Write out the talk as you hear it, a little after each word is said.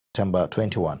September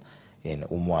 21 in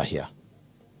Umuahia.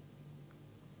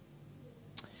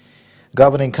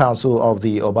 Governing Council of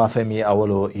the Obafemi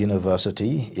Awolowo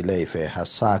University, Ile-Ife, has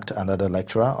sacked another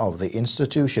lecturer of the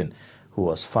institution who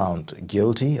was found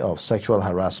guilty of sexual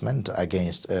harassment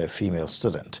against a female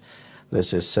student.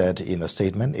 This is said in a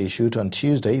statement issued on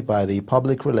Tuesday by the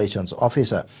Public Relations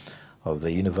Officer of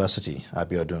the university,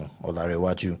 Abiodun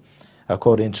Olarewaju.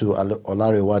 According to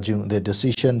Olarewaju, the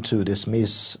decision to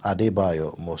dismiss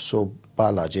Adebayo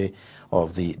Mosobalaje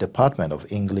of the Department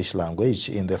of English Language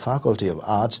in the Faculty of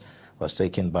Arts was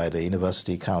taken by the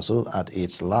University Council at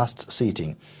its last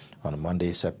sitting on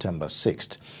Monday, September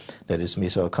 6th. The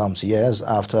dismissal comes years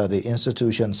after the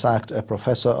institution sacked a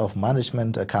professor of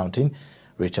management accounting,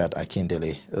 Richard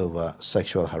Akindele, over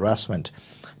sexual harassment.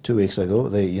 2 weeks ago,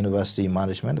 the university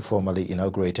management formally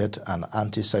inaugurated an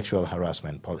anti-sexual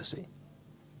harassment policy.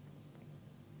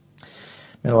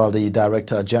 Meanwhile, the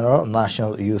Director General,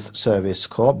 National Youth Service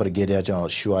Corps, Brigadier General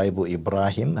Shuaibu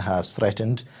Ibrahim, has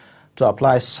threatened to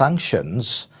apply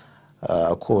sanctions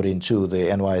according to the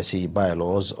NYSC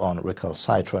bylaws on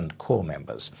recalcitrant corps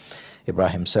members.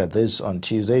 Ibrahim said this on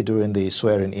Tuesday during the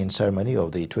swearing-in ceremony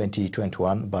of the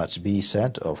 2021 Batch B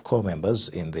set of corps members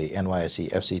in the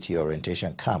NYSC FCT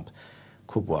orientation camp,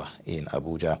 Kubwa, in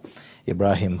Abuja.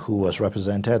 Ibrahim, who was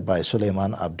represented by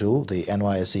Suleiman Abdul, the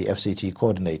NYSC FCT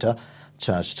coordinator,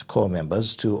 charged corps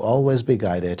members to always be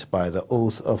guided by the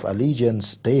oath of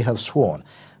allegiance they have sworn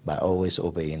by always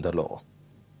obeying the law.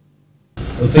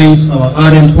 It is our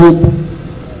ardent hope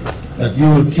that you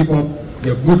will keep up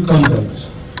your good conduct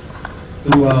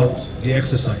throughout the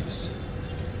exercise.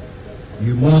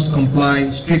 You must comply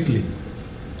strictly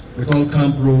with all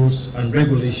camp rules and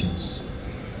regulations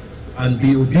and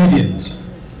be obedient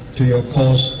to your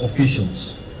course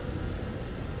officials.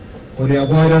 For the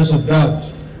avoidance of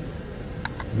doubt,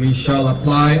 we shall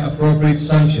apply appropriate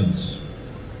sanctions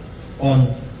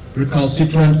on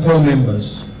recalcitrant corps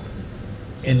members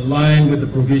in line with the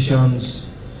provisions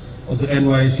of the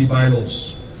NYSC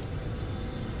bylaws.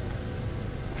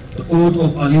 The oath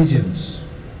of allegiance,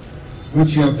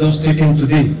 which you have just taken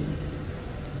today,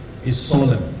 is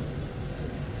solemn.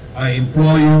 I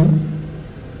implore you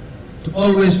to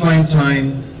always find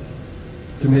time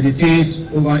to meditate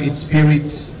over its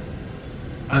spirits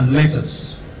and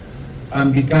letters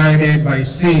and be guided by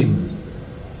same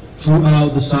throughout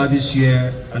the service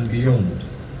year and beyond.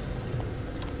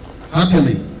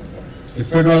 Happily, the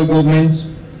federal government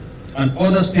and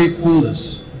other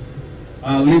stakeholders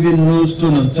are leaving no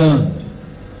stone unturned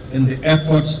in the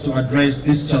efforts to address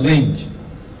this challenge,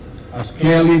 as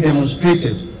clearly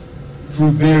demonstrated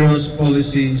through various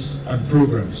policies and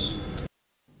programs.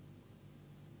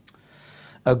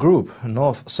 A group,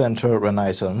 North Central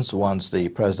Renaissance, wants the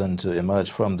president to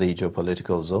emerge from the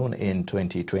geopolitical zone in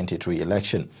 2023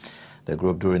 election. The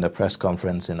group, during a press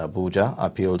conference in Abuja,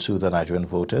 appealed to the Nigerian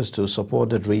voters to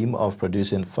support the dream of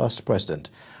producing first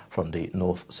president from the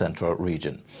North Central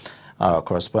region. Our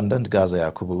correspondent, Gaza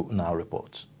Yakubu, now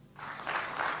reports.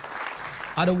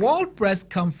 At a World Press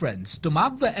Conference to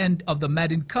mark the end of the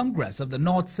Maiden Congress of the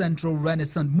North Central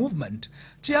Renaissance Movement,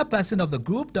 chairperson of the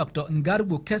group, Dr.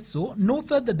 Ngarbu Ketso,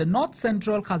 noted that the North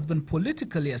Central has been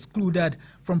politically excluded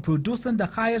from producing the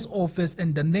highest office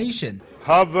in the nation.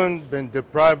 Having been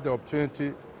deprived the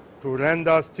opportunity to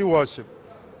render stewardship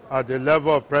at the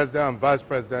level of president and vice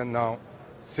president now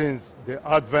since the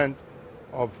advent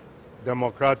of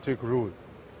democratic rule.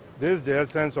 This is the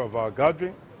essence of our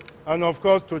gathering. And of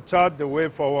course, to chart the way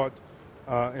forward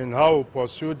in how we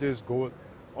pursue this goal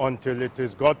until it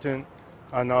is gotten,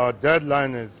 and our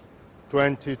deadline is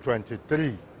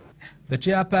 2023. The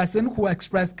chairperson, who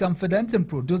expressed confidence in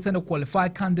producing a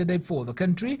qualified candidate for the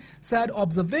country, said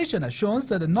observation has shown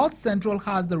that the North Central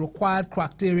has the required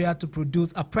criteria to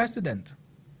produce a president.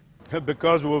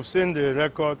 Because we've seen the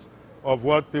records of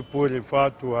what people refer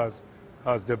to as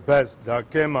the best that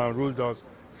came and ruled us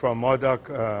from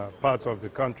other parts of the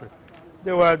country.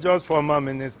 They were just former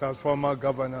ministers, former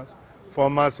governors,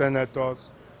 former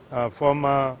senators,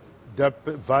 former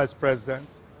vice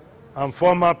presidents, and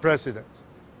former presidents.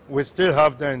 We still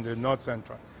have them in the North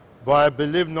Central. But I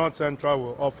believe North Central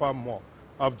will offer more.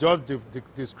 I've just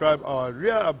described our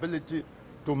real ability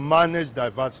to manage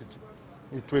diversity.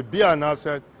 It will be an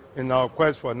asset in our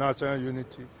quest for national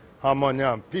unity, harmony,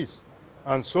 and peace.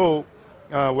 And so,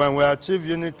 when we achieve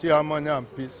unity, harmony,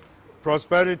 and peace,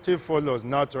 prosperity follows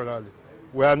naturally.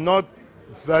 We are not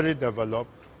very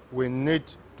developed. We need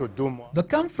to do more. The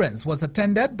conference was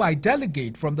attended by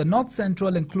delegates from the North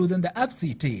Central, including the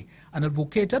FCT, and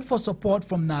advocated for support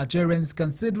from Nigerians,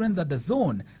 considering that the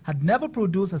zone had never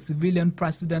produced a civilian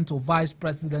president or vice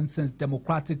president since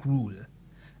democratic rule.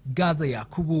 Gaza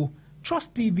Yakubu,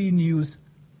 Trust TV News,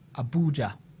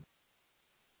 Abuja.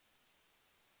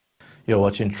 You're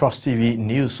watching Trust TV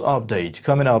News Update.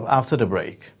 Coming up after the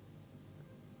break.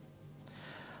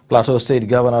 Plateau State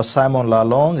Governor Simon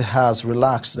Lalong has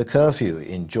relaxed the curfew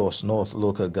in Jos North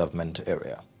local government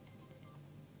area.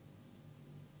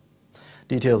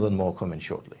 Details and more coming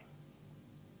shortly.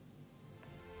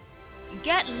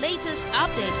 Get latest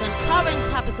updates on current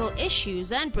topical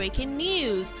issues and breaking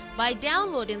news by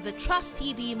downloading the Trust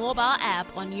TV mobile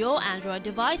app on your Android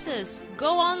devices.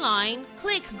 Go online,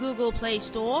 click Google Play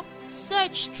Store,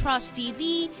 search Trust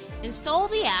TV, install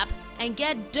the app, and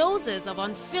get doses of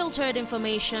unfiltered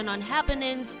information on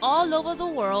happenings all over the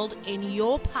world in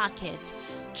your pocket.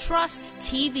 Trust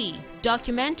TV,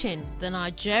 documenting the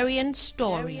Nigerian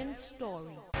story.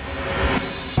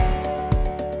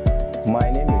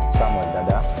 My name is Samuel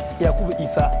Dada. Yakubu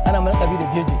Isa, ana mana kabi da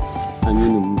jeji.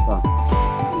 Aminu Musa.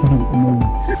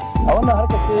 A wannan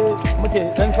harkar ce muke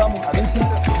dan samun abinci,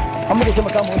 an muke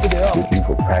taimaka mu wasu da yawa. Looking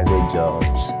for private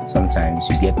jobs. Sometimes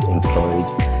you get employed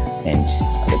and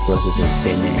the process of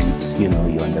payment, you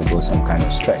undergo some kind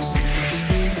of stress.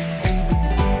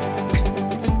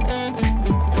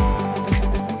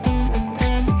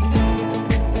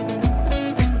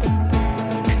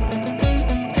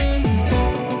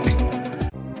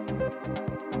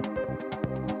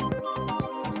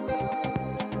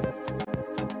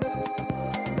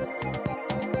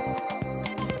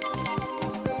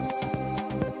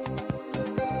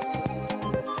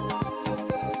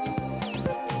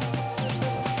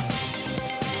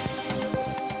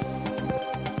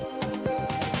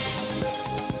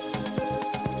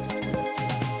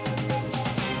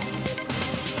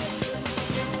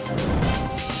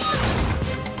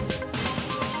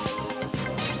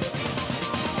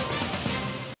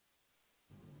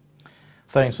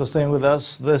 Thanks for staying with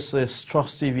us. This is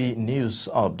Trust TV News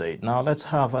Update. Now let's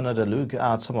have another look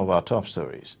at some of our top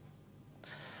stories.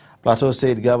 Plateau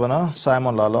State Governor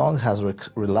Simon Lalong has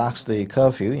relaxed the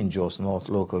curfew in Jos North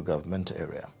local government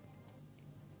area.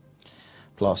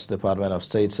 Plus, Department of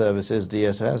State Services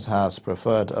DSS has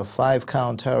preferred a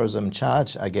 5-count terrorism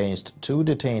charge against 2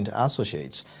 detained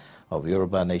associates of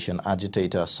Yoruba Nation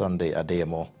agitator Sunday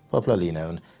Adeyemo, popularly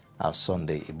known as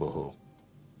Sunday Igboho.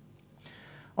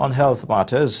 On health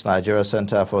matters, Nigeria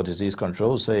Center for Disease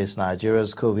Control says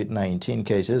Nigeria's COVID-19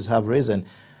 cases have risen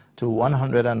to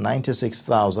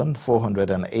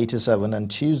 196,487 on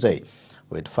Tuesday,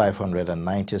 with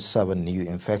 597 new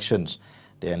infections.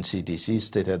 The NCDC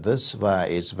stated this via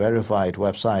its verified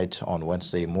website on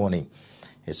Wednesday morning.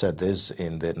 It said that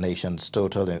the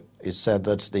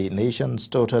nation's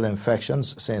total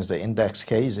infections since the index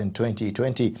case in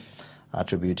 2020,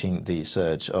 attributing the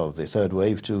surge of the third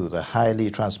wave to the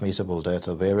highly transmissible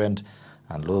Delta variant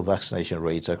and low vaccination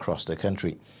rates across the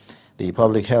country. The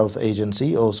Public Health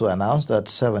Agency also announced that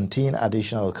 17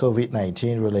 additional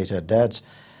COVID-19 related deaths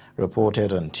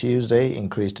reported on Tuesday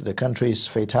increased the country's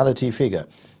fatality figure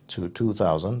to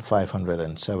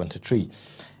 2,573.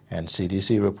 And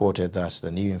CDC reported that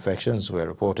the new infections were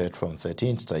reported from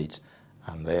 13 states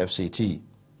and the FCT.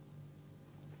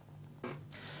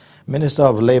 Minister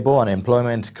of Labour and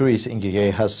Employment Chris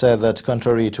Ngige has said that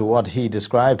contrary to what he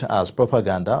described as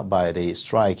propaganda by the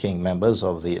striking members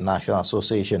of the National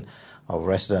Association of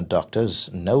Resident Doctors,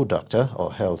 no doctor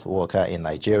or health worker in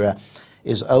Nigeria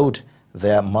is owed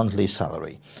their monthly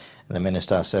salary. The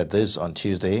minister said this on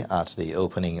Tuesday at the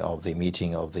opening of the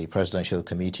meeting of the Presidential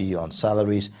Committee on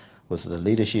Salaries with the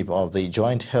leadership of the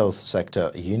Joint Health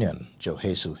Sector Union,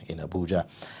 JOHESU, in Abuja.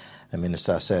 The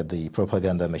minister said the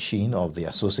propaganda machine of the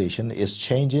association is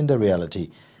changing the reality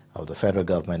of the federal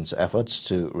government's efforts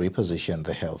to reposition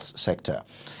the health sector.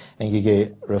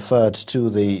 Ngige referred to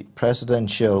the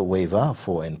presidential waiver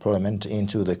for employment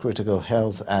into the critical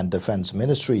health and defense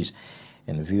ministries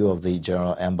in view of the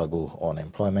general embargo on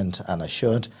employment and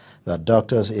assured that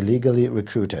doctors illegally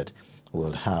recruited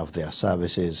will have their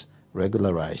services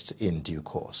regularized in due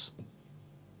course.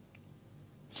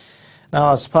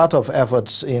 Now, as part of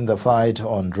efforts in the fight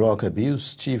on drug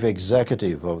abuse, Chief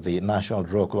Executive of the National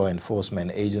Drug Law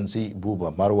Enforcement Agency,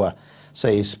 Buba Marwa,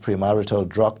 says premarital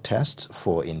drug tests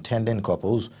for intending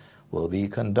couples will be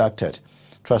conducted.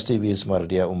 Trust TV's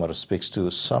Mardia Umar speaks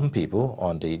to some people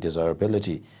on the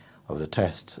desirability of the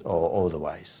test or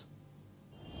otherwise.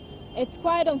 It's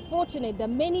quite unfortunate that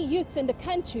many youths in the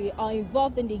country are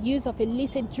involved in the use of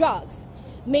illicit drugs.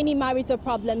 Many marital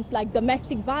problems like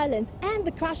domestic violence and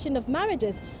the crashing of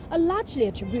marriages are largely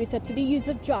attributed to the use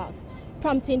of drugs,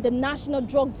 prompting the National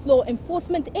Drugs Law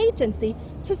Enforcement Agency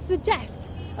to suggest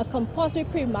a compulsory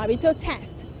premarital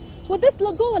test. Will this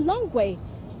law go a long way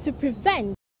to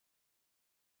prevent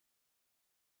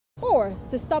or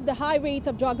to stop the high rate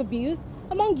of drug abuse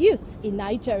among youths in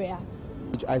Nigeria.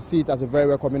 I see it as a very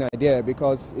welcoming idea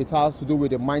because it has to do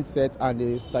with the mindset and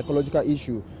the psychological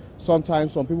issue.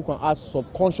 Sometimes some people can act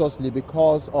subconsciously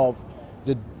because of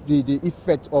the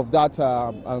effect of that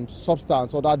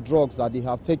substance or that drugs that they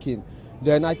have taken.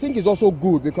 Then I think it's also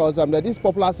good because there's this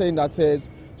popular saying that says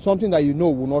something that you know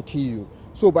will not kill you.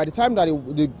 So by the time that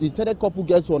the intended couple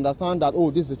gets to understand that,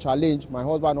 oh, this is a challenge my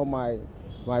husband or my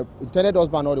intended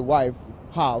husband or the wife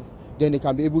have, then they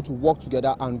can be able to work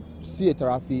together and see a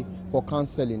therapy for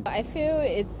counseling. I feel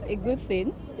it's a good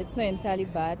thing. It's not entirely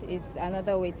bad. It's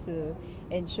another way to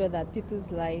ensure that people's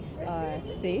lives are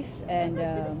safe and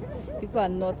people are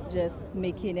not just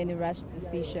making any rash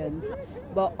decisions.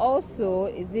 But also,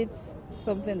 is it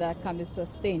something that can be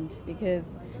sustained? Because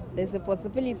there's a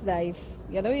possibility that if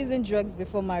you're not using drugs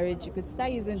before marriage, you could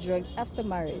start using drugs after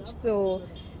marriage. So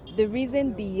the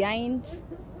reason behind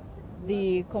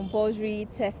the compulsory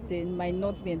testing might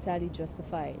not be entirely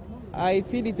justified. I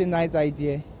feel it's a nice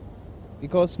idea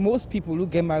because most people who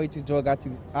get married to drug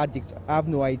addicts have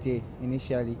no idea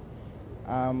initially.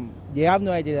 They have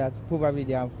no idea that probably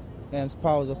their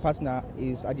spouse or partner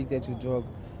is addicted to drug.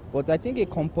 But I think a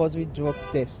compulsory drug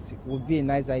test would be a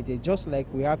nice idea, just like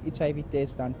we have HIV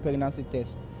test and pregnancy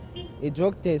test. A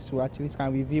drug test will at least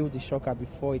can reveal the shocker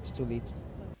before it's too late.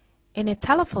 In a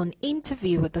telephone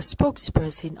interview with the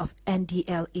spokesperson of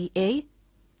NDLEA,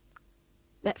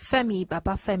 Femi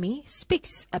Babafemi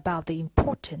speaks about the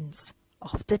importance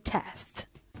of the test.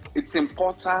 It's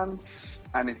important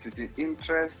and it's in the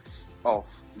interests of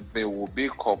the will-be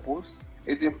couples.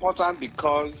 It's important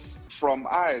because from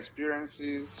our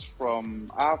experiences,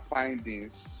 from our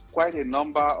findings, quite a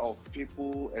number of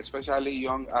people, especially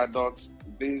young adults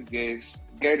these days,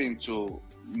 get into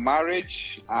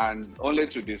marriage and only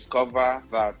to discover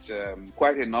that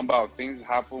quite a number of things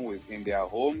happen within their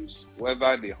homes,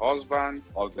 whether the husband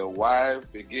or the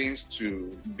wife begins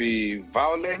to be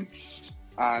violent,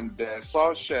 and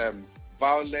such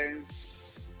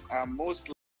violence are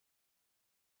most.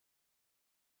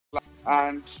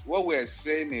 And what we're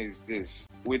saying is this: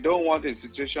 we don't want a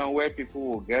situation where people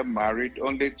will get married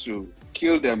only to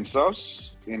kill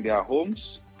themselves in their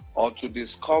homes, or to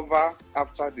discover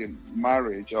after the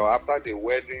marriage or after the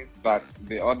wedding that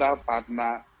the other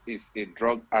partner is a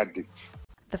drug addict.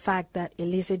 The fact that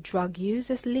illicit drug use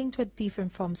is linked with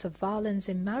different forms of violence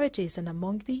in marriages and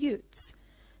among the youths,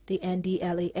 the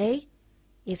NDLEA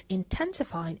is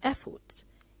intensifying efforts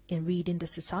in ridding the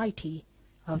society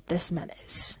of this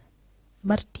menace.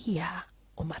 Martia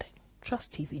Omar,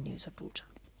 Trust TV News, Abuja.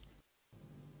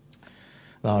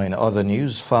 Now, in other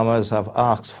news, farmers have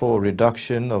asked for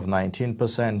reduction of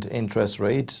 19% interest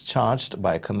rates charged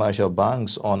by commercial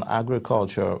banks on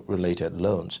agriculture-related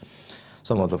loans.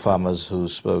 Some of the farmers who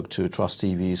spoke to Trust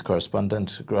TV's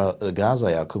correspondent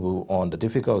Gaza Yakubu on the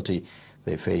difficulty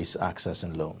they face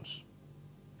accessing loans.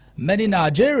 Many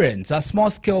Nigerians are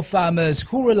small-scale farmers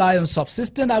who rely on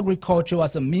subsistence agriculture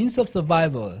as a means of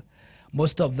survival.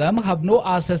 Most of them have no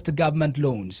access to government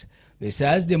loans. They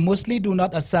says they mostly do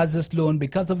not access this loan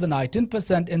because of the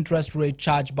 19% interest rate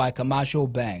charged by commercial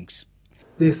banks.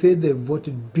 They say they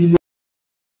voted billions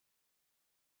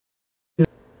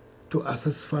to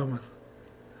assist farmers.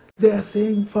 They are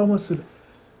saying farmers should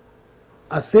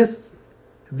assess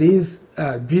these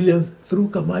billions through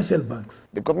commercial banks.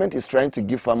 The government is trying to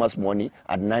give farmers money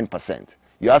at 9%.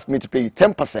 You ask me to pay you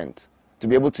 10% to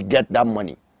be able to get that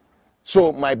money.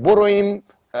 So my borrowing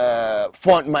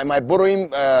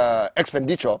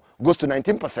expenditure goes to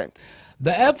 19%.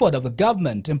 The effort of the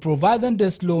government in providing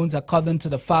these loans according to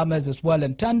the farmers is well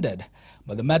intended,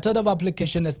 but the method of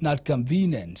application is not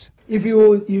convenient. If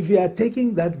you are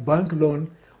taking that bank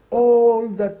loan, all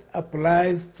that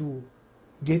applies to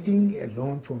getting a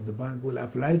loan from the bank will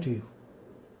apply to you.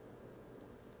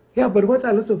 Yeah, but what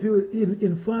are lots of people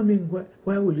in farming,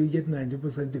 why will you get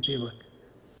 90% to pay back?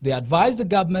 They advise the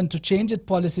government to change its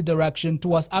policy direction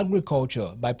towards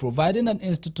agriculture by providing an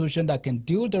institution that can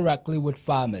deal directly with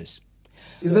farmers.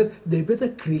 Is that they better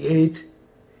create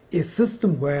a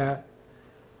system where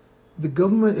the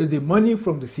government, the money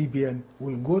from the CBN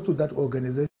will go to that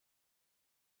organization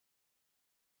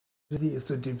is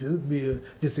to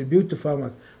distribute to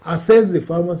farmers, assess the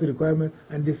farmers' requirement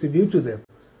and distribute to them.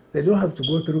 They don't have to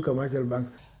go through commercial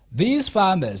banks. These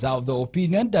farmers are of the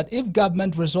opinion that if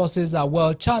government resources are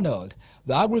well channeled,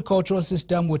 the agricultural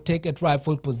system would take its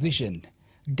rightful position.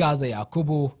 Gaza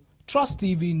Yakubu, Trust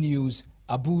TV News,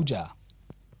 Abuja.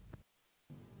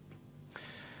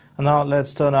 Now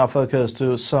let's turn our focus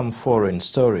to some foreign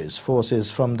stories.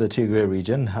 Forces from the Tigray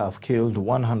region have killed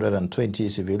 120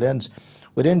 civilians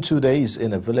Within 2 days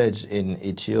in a village in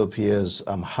Ethiopia's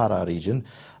Amhara region,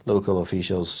 local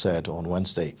officials said on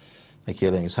Wednesday. The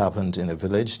killings happened in a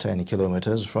village 10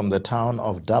 kilometers from the town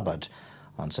of Dabat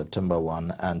on September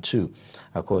 1 and 2.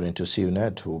 According to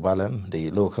Siunet Ubalem,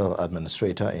 the local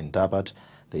administrator in Dabat,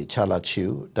 the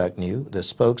Chalachu Dagnew, the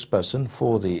spokesperson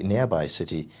for the nearby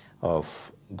city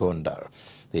of Gondar.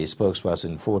 The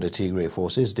spokesperson for the Tigray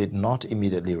forces did not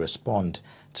immediately respond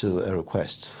to a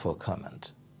request for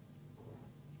comment.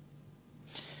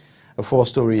 A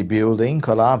 4-story building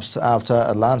collapsed after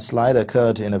a landslide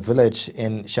occurred in a village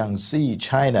in Shaanxi,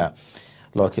 China.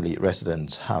 Luckily,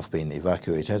 residents have been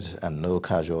evacuated and no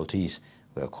casualties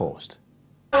were caused.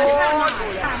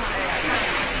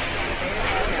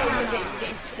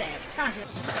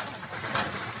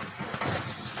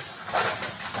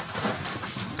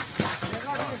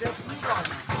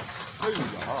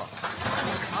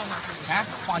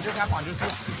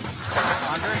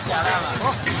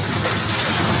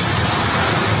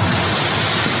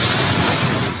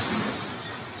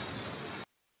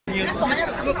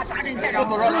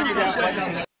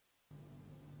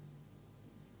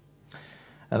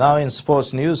 And now in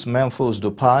sports news, Memphis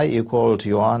Depay equaled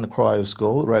Johan Cruyff's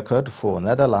goal record for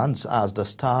Netherlands as the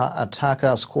star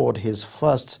attacker scored his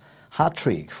first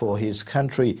hat-trick for his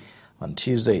country on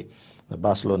Tuesday. The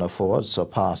Barcelona forward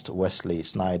surpassed Wesley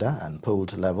Sneijder and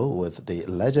pulled level with the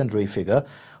legendary figure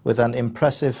with an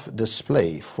impressive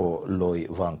display for Louis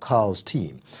van Gaal's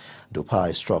team.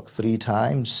 Depay struck 3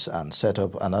 times and set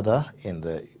up another in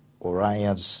the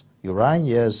Oranians'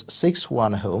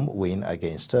 6-1 home win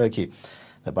against Turkey.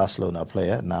 The Barcelona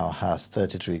player now has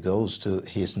 33 goals to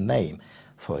his name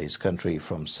for his country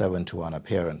from 71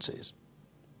 appearances.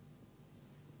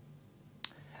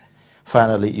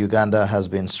 Finally, Uganda has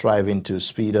been striving to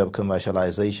speed up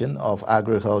commercialization of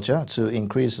agriculture to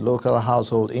increase local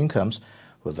household incomes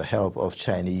with the help of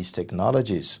Chinese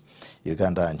technologies.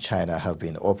 Uganda and China have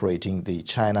been operating the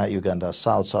China-Uganda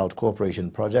South-South Cooperation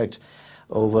Project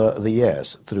over the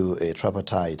years through a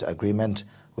tripartite agreement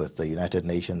with the United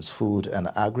Nations Food and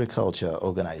Agriculture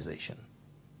Organization.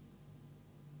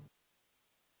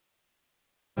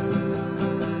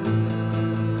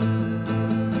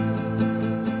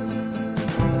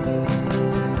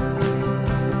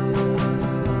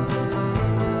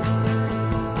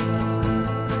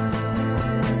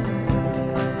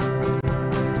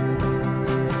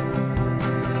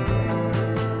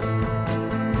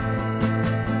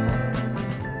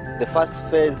 The first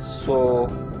phase saw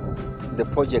the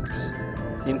projects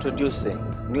introducing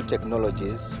new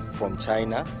technologies from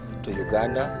China to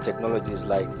Uganda, technologies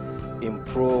like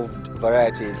improved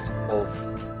varieties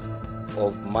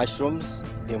of mushrooms,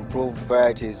 improved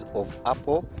varieties of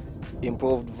apple,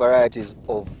 improved varieties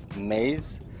of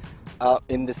maize.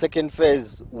 In the second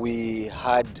phase, we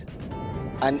had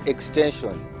an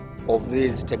extension of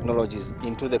these technologies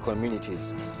into the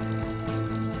communities.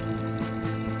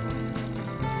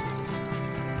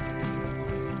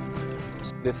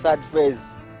 The third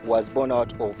phase was born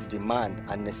out of demand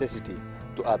and necessity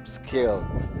to upscale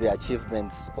the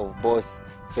achievements of both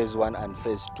phase 1 and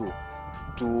phase 2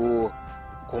 to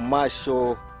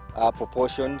commercial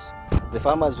proportions. The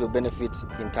farmers will benefit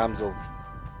in terms of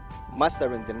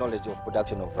mastering the knowledge of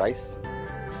production of rice,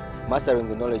 mastering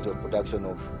the knowledge of production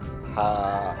of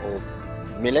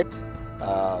millet,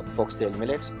 foxtail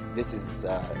millet. This is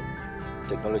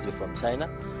technology from China.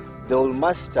 They will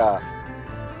master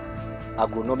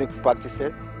agronomic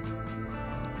practices.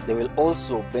 They will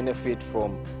also benefit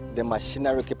from the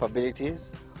machinery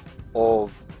capabilities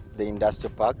of the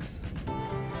industrial parks.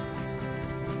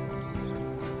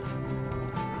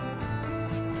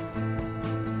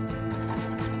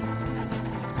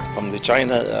 From the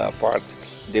China part,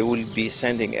 they will be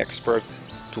sending experts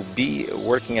to be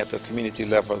working at a community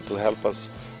level to help us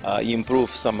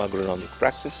improve some agronomic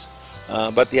practice.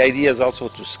 But the idea is also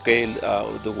to scale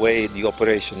the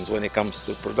operations when it comes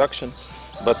to production,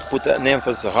 but put an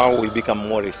emphasis on how we become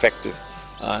more effective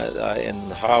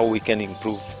and how we can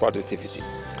improve productivity.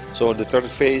 So the third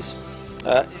phase,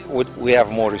 we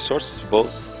have more resources,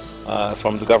 both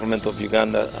from the government of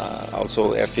Uganda,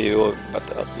 also FAO,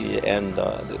 and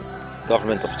the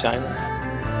government of China.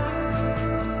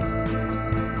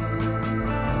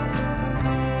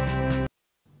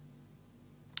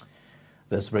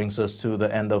 This brings us to the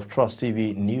end of Trust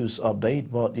TV News Update,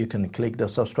 but you can click the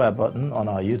subscribe button on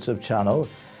our YouTube channel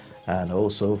and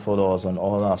also follow us on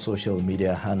all our social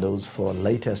media handles for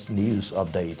latest news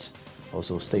updates.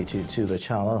 Also stay tuned to the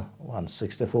channel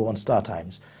 164 on Star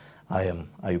Times. I am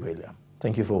Shuaibu Ibrahim.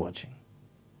 Thank you for watching.